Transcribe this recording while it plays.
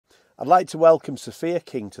I'd like to welcome Sophia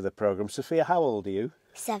King to the programme. Sophia, how old are you?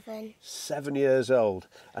 7. 7 years old.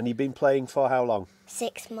 And you've been playing for how long?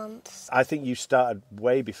 6 months. I think you started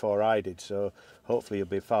way before I did, so hopefully you'll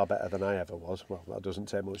be far better than I ever was. Well, that doesn't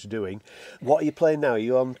take much doing. What are you playing now? Are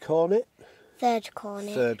you on cornet? 3rd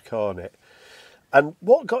cornet. 3rd cornet. And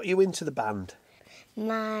what got you into the band?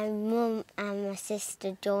 My mum and my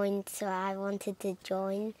sister joined, so I wanted to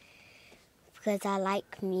join because I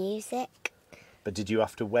like music. But did you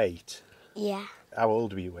have to wait? Yeah. How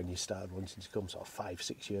old were you when you started wanting to come? Sort of 5,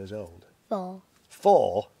 6 years old? 4.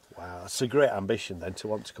 4? Wow, that's a great ambition then, to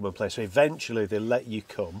want to come and play. So eventually they let you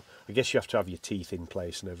come. I guess you have to have your teeth in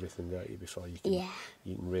place and everything, don't you, before you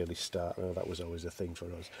can really start. Oh, that was always a thing for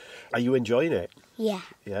us. Are you enjoying it? Yeah.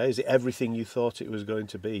 Yeah, is it everything you thought it was going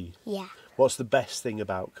to be? Yeah. What's the best thing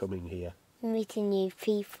about coming here? Meeting new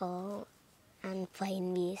people and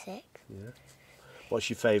playing music. Yeah. What's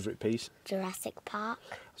your favourite piece? Jurassic Park.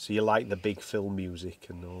 So you like the big film music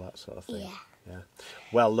and all that sort of thing? Yeah. Yeah.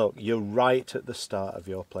 Well, look, you're right at the start of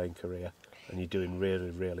your playing career and you're doing really,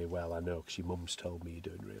 really well, I know, because your mum's told me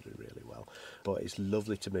you're doing really, really well. But it's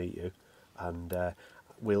lovely to meet you, and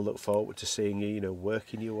we'll look forward to seeing you,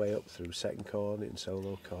 working your way up through 2nd cornet and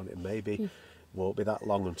solo cornet, and maybe won't be that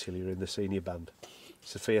long until you're in the senior band.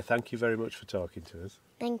 Sophia, thank you very much for talking to us.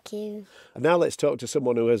 Thank you. And now let's talk to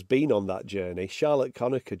someone who has been on that journey. Charlotte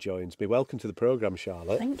Conacher joins me. Welcome to the programme,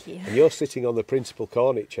 Charlotte. Thank you. And you're sitting on the principal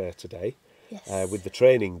cornet chair today. Yes. With the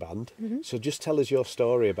training band. So just tell us your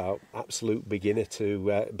story about absolute beginner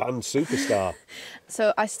to band superstar.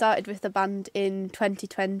 So I started with the band in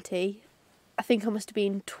 2020. I think I must have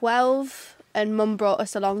been 12, and Mum brought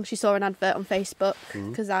us along. She saw an advert on Facebook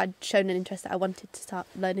because I'd shown an interest that I wanted to start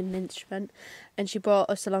learning an instrument, and she brought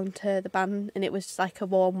us along to the band, and it was like a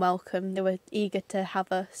warm welcome. They were eager to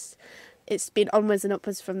have us. It's been onwards and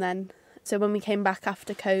upwards from then. So when we came back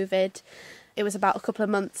after COVID, it was about a couple of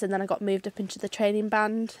months, and then I got moved up into the training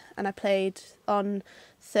band, and I played on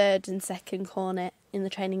 3rd and 2nd cornet in the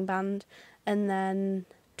training band. And then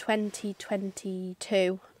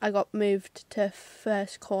 2022 I got moved to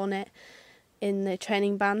 1st cornet in the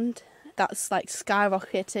training band. That's like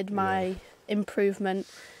skyrocketed my improvement.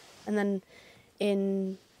 And then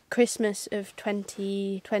in Christmas of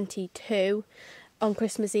 2022, on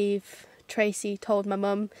Christmas Eve, Tracy told my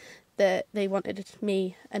mum that they wanted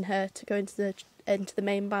me and her to go into the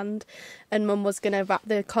main band, and Mum was going to wrap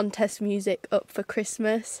the contest music up for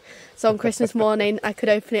Christmas. So on Christmas morning I could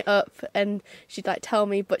open it up and she'd tell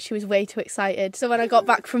me, but she was way too excited. So when I got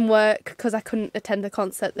back from work, because I couldn't attend the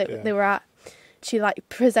concert that they were at, she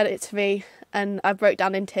presented it to me, and I broke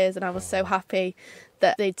down in tears, and I was so happy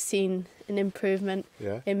that they'd seen an improvement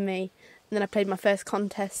in me. And then I played my first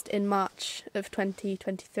contest in March of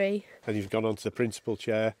 2023. And you've gone on to the principal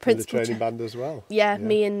chair in the training band as well. Yeah,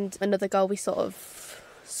 me and another girl, we sort of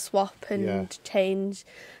swap and change,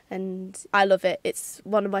 and I love it. It's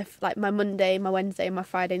one of my my Monday, my Wednesday and my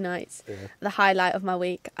Friday nights. The highlight of my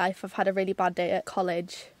week. If I've had a really bad day at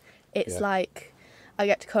college, it's like I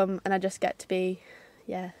get to come and I just get to be,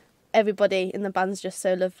 everybody in the band's just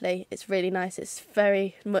so lovely. It's really nice. It's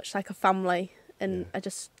very much like a family. And I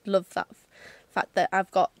just love that fact that I've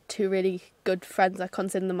got 2 really good friends. I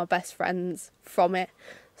consider them my best friends from it.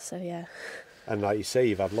 So, yeah. And like you say,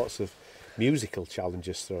 you've had lots of musical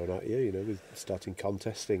challenges thrown at you, with starting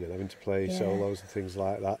contesting and having to play solos and things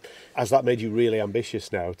like that. Has that made you really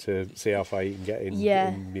ambitious now to see how far you can get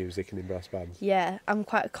in music and in brass bands? Yeah, I'm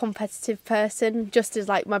quite a competitive person, just as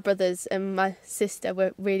my brothers and my sister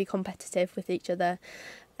were really competitive with each other.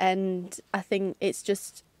 And I think it's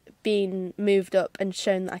just been moved up and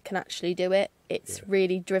shown that I can actually do it. It's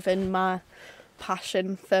really driven my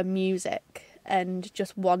passion for music and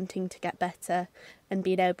just wanting to get better and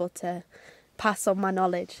being able to pass on my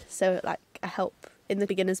knowledge. So I help in the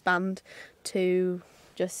beginners band to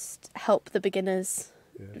just help the beginners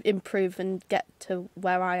improve and get to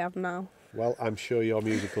where I am now. Well, I'm sure your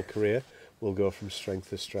musical career will go from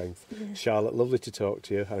strength to strength. Charlotte, lovely to talk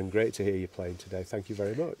to you, and great to hear you playing today. Thank you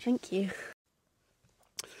very much. Thank you.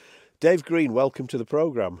 Dave Green, welcome to the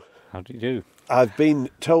programme. How do you do? I've been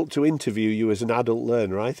told to interview you as an adult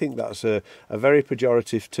learner. I think that's a very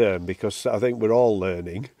pejorative term, because I think we're all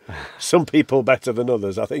learning. Some people better than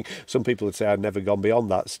others. I think some people would say I'd never gone beyond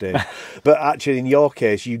that stage. But actually, in your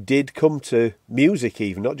case, you did come to music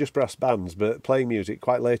even, not just brass bands, but playing music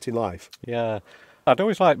quite late in life. Yeah. I'd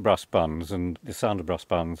always liked brass bands and the sound of brass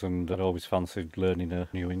bands, and I'd always fancied learning a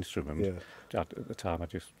new instrument. At the time, I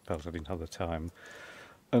just felt I didn't have the time.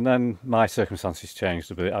 And then my circumstances changed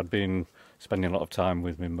a bit. I'd been spending a lot of time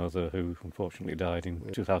with my mother, who unfortunately died in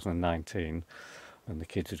 2019. and the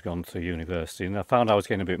kids had gone to university, and I found I was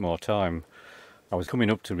getting a bit more time. I was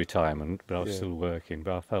coming up to retirement, but I was still working,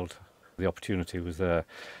 but I felt the opportunity was there.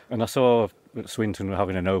 And I saw that Swinton were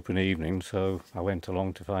having an open evening, so I went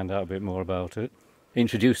along to find out a bit more about it.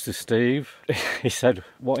 Introduced to Steve, he said,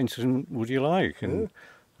 "What instrument would you like?" And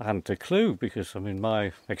I hadn't a clue, because, I mean,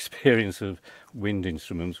 my experience of wind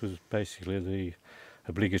instruments was basically the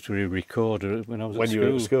obligatory recorder when I was at school. When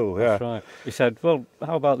you were at school, yeah. That's right. He said, "Well,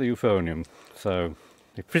 how about the euphonium?" So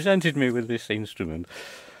he presented me with this instrument.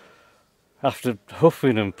 After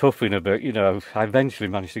huffing and puffing a bit, I eventually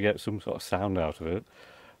managed to get some sort of sound out of it.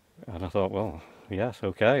 And I thought, well, yes,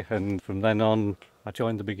 okay. And from then on, I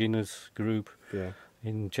joined the beginners group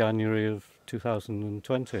in January of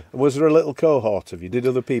 2020. Was there a little cohort of you? Did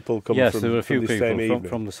other people come yes, from, there were a few from the same people evening?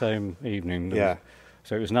 from the same evening. Yeah.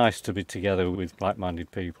 So it was nice to be together with like-minded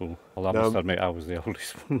people. Although I must admit I was the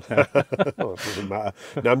oldest one there. Well, it doesn't matter.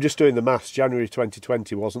 Now, I'm just doing the maths. January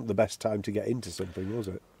 2020 wasn't the best time to get into something, was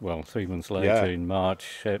it? Well, 3 months later, in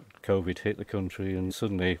March, COVID hit the country, and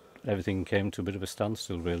suddenly everything came to a bit of a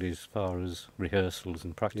standstill, really, as far as rehearsals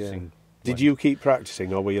and practising. Did you keep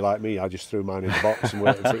practising, or were you like me? I just threw mine in the box and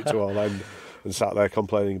waited for it to all end and sat there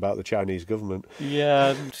complaining about the Chinese government.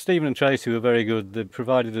 Yeah, Stephen and Tracy were very good. They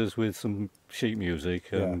provided us with some sheet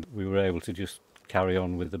music, and we were able to just carry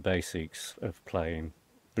on with the basics of playing.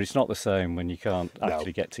 But it's not the same when you can't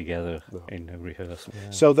actually get together in a rehearsal.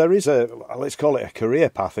 Yeah. So there is let's call it a career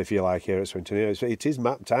path, if you like, here at Swinton. It is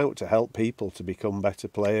mapped out to help people to become better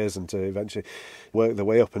players and to eventually work their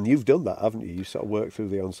way up. And you've done that, haven't you? You sort of worked through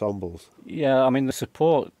the ensembles. Yeah, I mean, the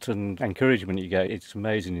support and encouragement you get, it's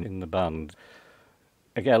amazing in the band.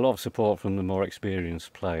 I get a lot of support from the more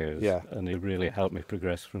experienced players, and it really helped me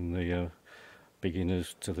progress from the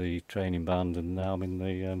beginners to the training band, and now I'm in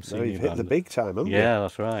the senior you've band. hit the big time, haven't you? Yeah,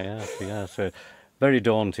 that's right. Yeah. So very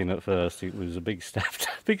daunting at first. It was a big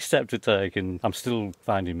step to take, and I'm still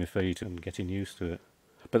finding my feet and getting used to it.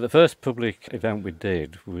 But the first public event we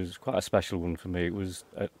did was quite a special one for me. It was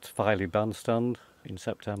at Filey Bandstand in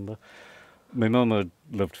September. My mum had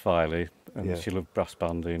loved Filey, and she loved brass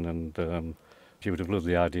banding, and she would have loved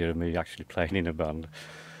the idea of me actually playing in a band.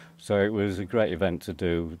 So it was a great event to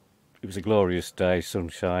do. It was a glorious day, sun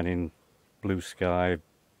shining, blue sky,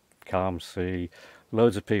 calm sea,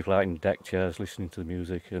 loads of people out in deck chairs listening to the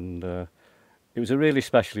music, and it was a really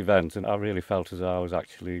special event, and I really felt as though I was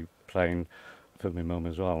actually playing for my mum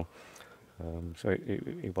as well. So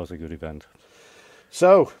it was a good event.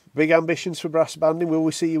 So, big ambitions for brass banding. Will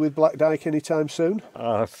we see you with Black Dyke anytime soon?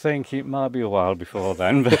 I think it might be a while before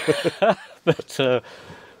then, but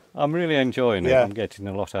I'm really enjoying it. I'm getting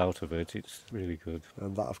a lot out of it. It's really good.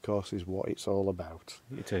 And that, of course, is what it's all about.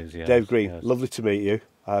 It is, yes. Dave Green, lovely to meet you.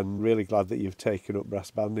 I'm really glad that you've taken up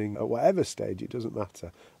brass banding at whatever stage, it doesn't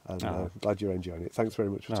matter. And glad you're enjoying it. Thanks very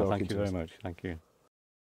much for talking to us. Thank you very much. Thank you.